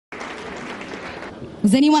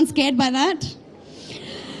Was anyone scared by that?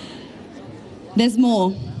 There's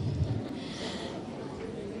more.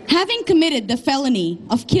 Having committed the felony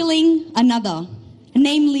of killing another,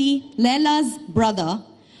 namely Laila's brother,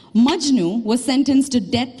 Majnu was sentenced to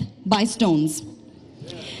death by stones.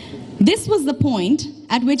 This was the point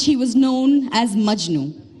at which he was known as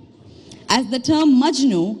Majnu, as the term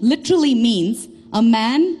Majnu literally means a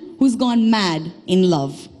man who's gone mad in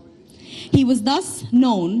love. He was thus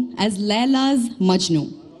known as Laila's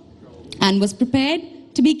Majnu and was prepared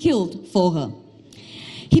to be killed for her.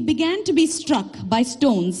 He began to be struck by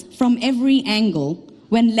stones from every angle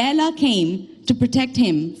when Laila came to protect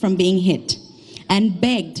him from being hit and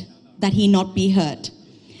begged that he not be hurt.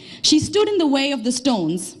 She stood in the way of the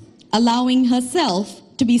stones, allowing herself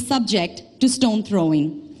to be subject to stone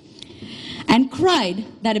throwing, and cried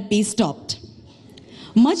that it be stopped.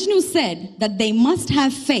 Majnu said that they must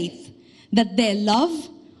have faith that their love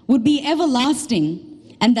would be everlasting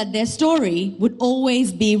and that their story would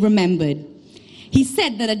always be remembered. He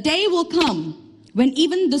said that a day will come when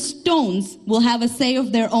even the stones will have a say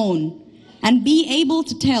of their own and be able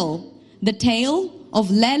to tell the tale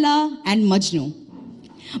of Laila and Majnu.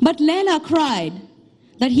 But Laila cried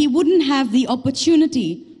that he wouldn't have the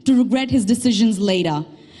opportunity to regret his decisions later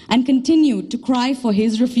and continued to cry for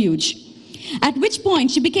his refuge. At which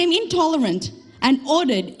point she became intolerant and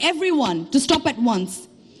ordered everyone to stop at once,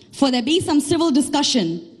 for there be some civil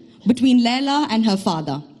discussion between Laila and her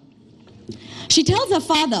father. She tells her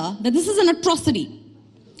father that this is an atrocity.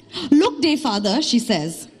 Look, dear father, she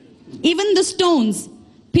says, even the stones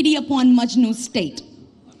pity upon Majnu's state.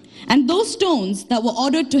 And those stones that were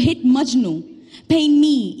ordered to hit Majnu pain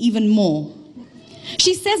me even more.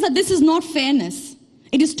 She says that this is not fairness.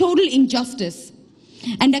 It is total injustice,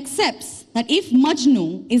 and accepts that if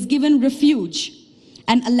Majnu is given refuge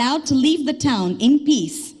and allowed to leave the town in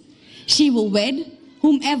peace, she will wed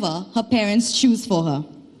whomever her parents choose for her.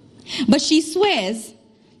 But she swears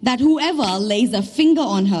that whoever lays a finger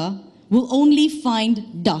on her will only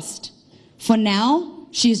find dust. For now,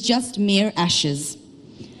 she is just mere ashes.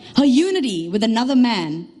 Her unity with another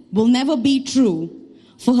man will never be true,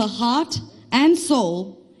 for her heart and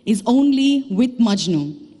soul is only with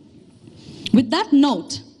Majnu. With that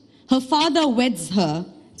note, her father weds her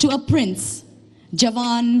to a prince,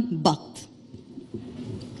 Jawan Bakht.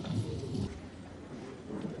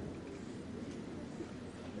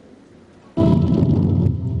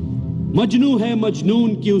 Majnu है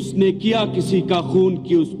मजनून की, उसने किया किसी का खून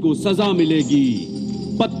की, उसको सजा मिलेगी।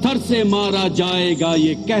 पत्थर से मारा जाएगा,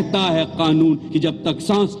 ये कहता है कानून कि जब तक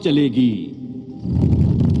सांस चलेगी।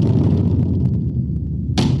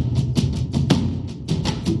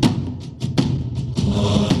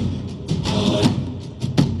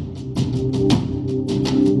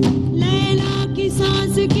 लैला की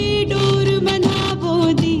सांस की डोर बंधा वो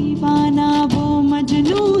दीवाना, वो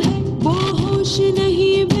मजनू है, वो होश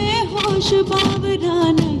नहीं बेहोश, बावरा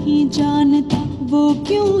नहीं जानता वो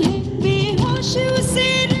क्यों है बेहोश। उसे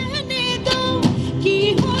रहने दो कि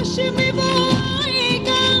होश में वो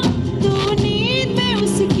आएगा, तो नींद में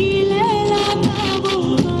उसकी लैला का वो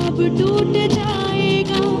ख्वाब टूट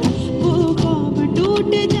जाएगा, वो ख्वाब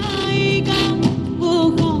टूट जाएगा, वो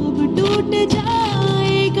ख्वाब टूट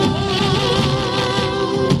जाएगा।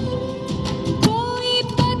 कोई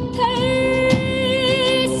पत्थर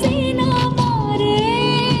से ना मारे,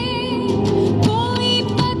 कोई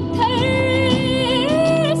पत्थर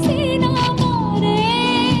से ना मारे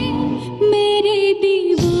मेरे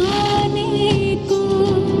दीवाने को,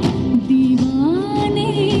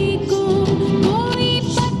 दीवाने को। कोई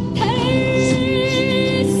पत्थर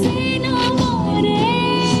से ना मारे,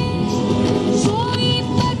 कोई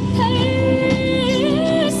पत्थर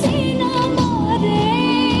से ना मारे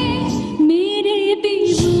मेरे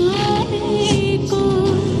दीवाने को,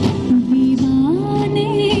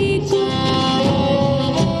 दीवाने को।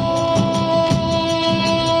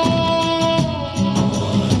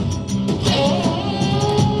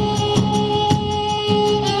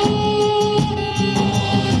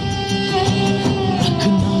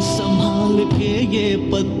 रखना संभाल के ये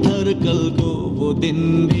पत्थर, कल को वो दिन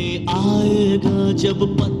भी आएगा जब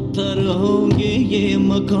पत्थर होंगे ये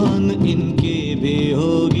मकान, इनके भी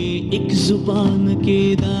होगी एक जुबान की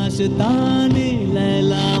दास्ताने।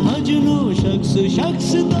 लैला मजनू शख्स शख्स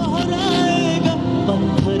दोहराएगा,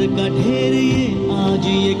 पत्थर का ढेर ये आज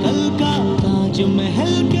ये कल का ताज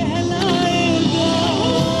महल कहलाएगा।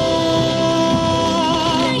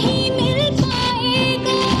 नहीं मिल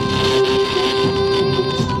पाएगा,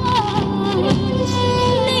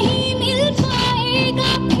 नहीं मिल पाएगा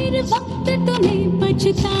फिर वक्त तुम्हें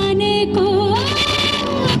पछताने को।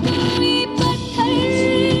 कोई पत्थर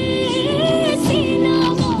से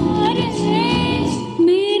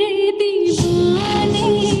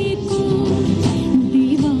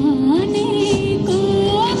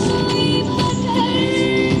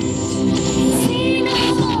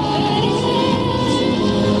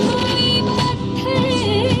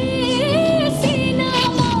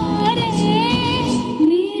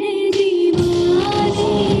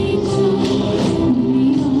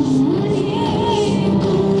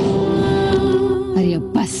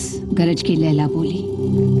गरज के लैला बोली,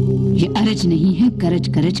 ये अरज नहीं है, गरज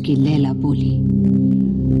गरज के लैला बोली।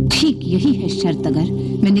 ठीक यही है शर्त अगर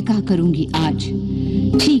मैं निकाह करूंगी आज,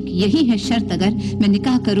 ठीक यही है शर्त अगर मैं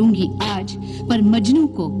निकाह करूंगी आज, पर मजनू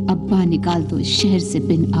को अब्बा निकाल दो इस शहर से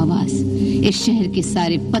बिन आवाज। इस शहर के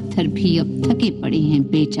सारे पत्थर भी अब थके पड़े हैं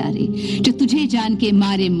बेचारे, जो तुझे जान के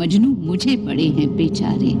मारे मजनू मुझे पड़े हैं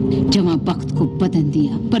बेचारे। जवां बख्त को बदन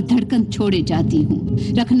दिया पर धड़कन छोड़े जाती हूँ,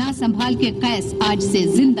 रखना संभाल के कैस आज से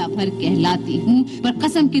जिंदा भर कहलाती हूँ। पर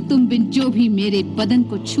कसम कि तुम बिन जो भी मेरे बदन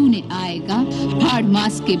को छूने आएगा, हाड़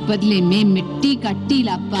मास के बदले में मिट्टी का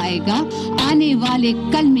टीला पाएगा। आने वाले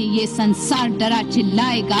कल में ये संसार डरा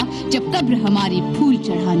चिल्लाएगा, जब कब्र हमारी फूल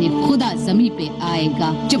चढ़ाने खुदा ज़मीं पे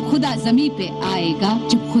आएगा, जब खुदा ज़मीं पे आएगा,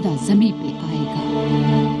 जब खुदा ज़मीं पे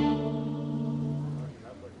आएगा।